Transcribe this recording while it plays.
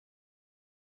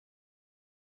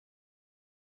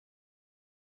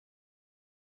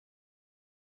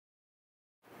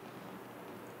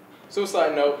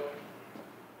Suicide note.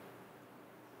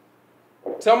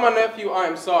 Tell my nephew I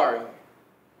am sorry.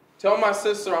 Tell my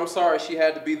sister I'm sorry she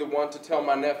had to be the one to tell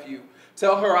my nephew.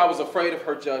 Tell her I was afraid of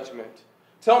her judgment.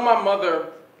 Tell my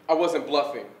mother I wasn't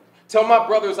bluffing. Tell my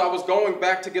brothers I was going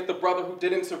back to get the brother who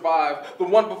didn't survive, the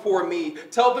one before me.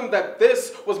 Tell them that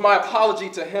this was my apology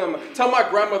to him. Tell my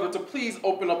grandmother to please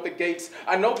open up the gates.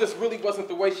 I know this really wasn't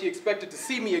the way she expected to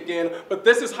see me again, but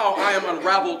this is how I am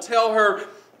unraveled. Tell her...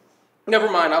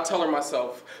 Never mind, I'll tell her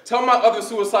myself. Tell my other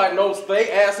suicide notes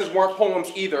they asses weren't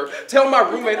poems either. Tell my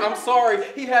roommate I'm sorry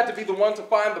he had to be the one to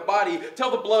find the body.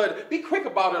 Tell the blood, be quick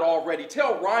about it already.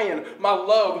 Tell Ryan, my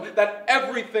love, that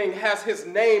everything has his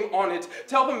name on it.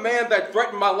 Tell the man that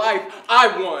threatened my life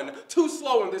I won. Too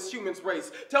slow in this human's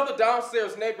race. Tell the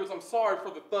downstairs neighbors I'm sorry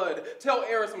for the thud. Tell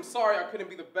Eris I'm sorry I couldn't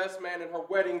be the best man in her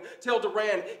wedding. Tell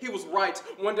Duran he was right,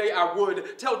 one day I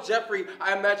would. Tell Jeffrey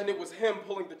I imagine it was him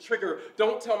pulling the trigger.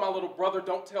 Don't tell my little brother,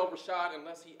 don't tell Rashad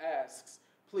unless he asks,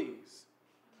 please.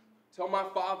 Tell my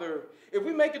father, if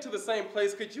we make it to the same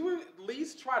place, could you at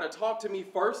least try to talk to me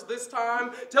first this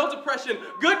time? Tell depression,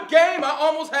 good game, I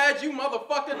almost had you,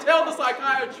 motherfucker. Tell the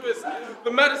psychiatrist,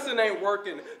 the medicine ain't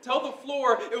working. Tell the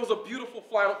floor, it was a beautiful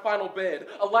final bed,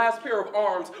 a last pair of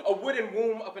arms, a wooden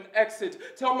womb of an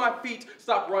exit. Tell my feet,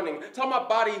 stop running. Tell my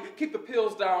body, keep the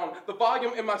pills down. The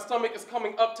volume in my stomach is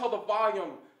coming up. Tell the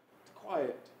volume,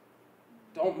 quiet.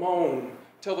 Don't moan.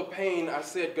 Tell the pain I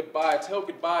said goodbye. Tell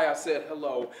goodbye I said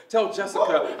hello. Tell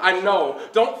Jessica I know.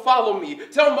 Don't follow me.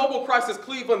 Tell Mobile Crisis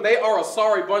Cleveland they are a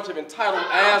sorry bunch of entitled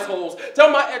assholes.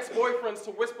 Tell my ex-boyfriends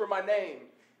to whisper my name.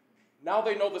 Now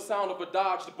they know the sound of a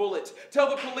dodged bullet. Tell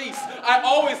the police I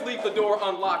always leave the door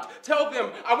unlocked. Tell them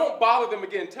I won't bother them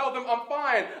again. Tell them I'm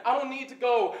fine. I don't need to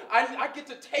go. I get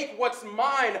to take what's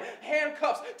mine.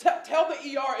 Handcuffs. Tell the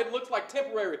ER it looks like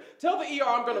temporary. Tell the ER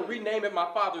I'm going to rename it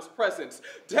my father's presence.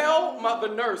 Tell the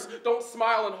nurse don't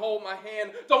smile and hold my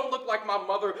hand. Don't look like my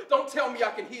mother. Don't tell me I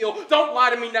can heal. Don't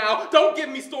lie to me now. Don't give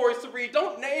me stories to read.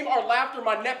 Don't name our laughter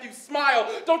my nephew's smile.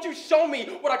 Don't you show me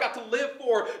what I got to live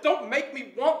for. Don't make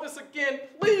me want this again.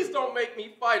 Please don't make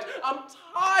me fight. I'm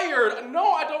tired.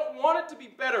 No, I don't want it to be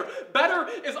better. Better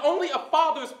is only a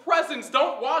father's presence.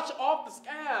 Don't wash off the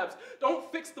scabs. Don't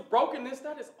fix the brokenness.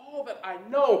 That is all that I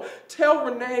know. Tell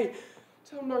Renee,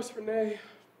 tell Nurse Renee.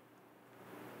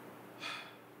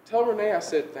 Tell Renee I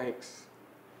said thanks.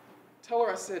 Tell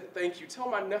her I said thank you. Tell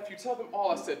my nephew, tell them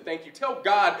all I said thank you. Tell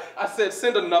God I said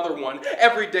send another one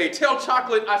every day. Tell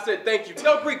chocolate I said thank you.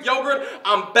 Tell Greek yogurt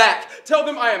I'm back. Tell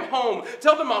them I am home.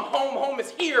 Tell them I'm home. Home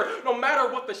is here. No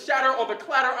matter what the shatter or the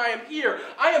clatter, I am here.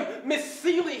 I am Miss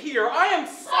Seeley here. I am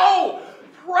so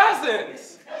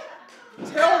present.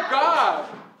 Tell God,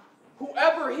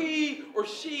 whoever he or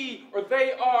she or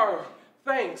they are,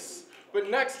 thanks. But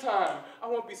next time, I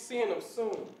won't be seeing them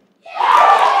soon.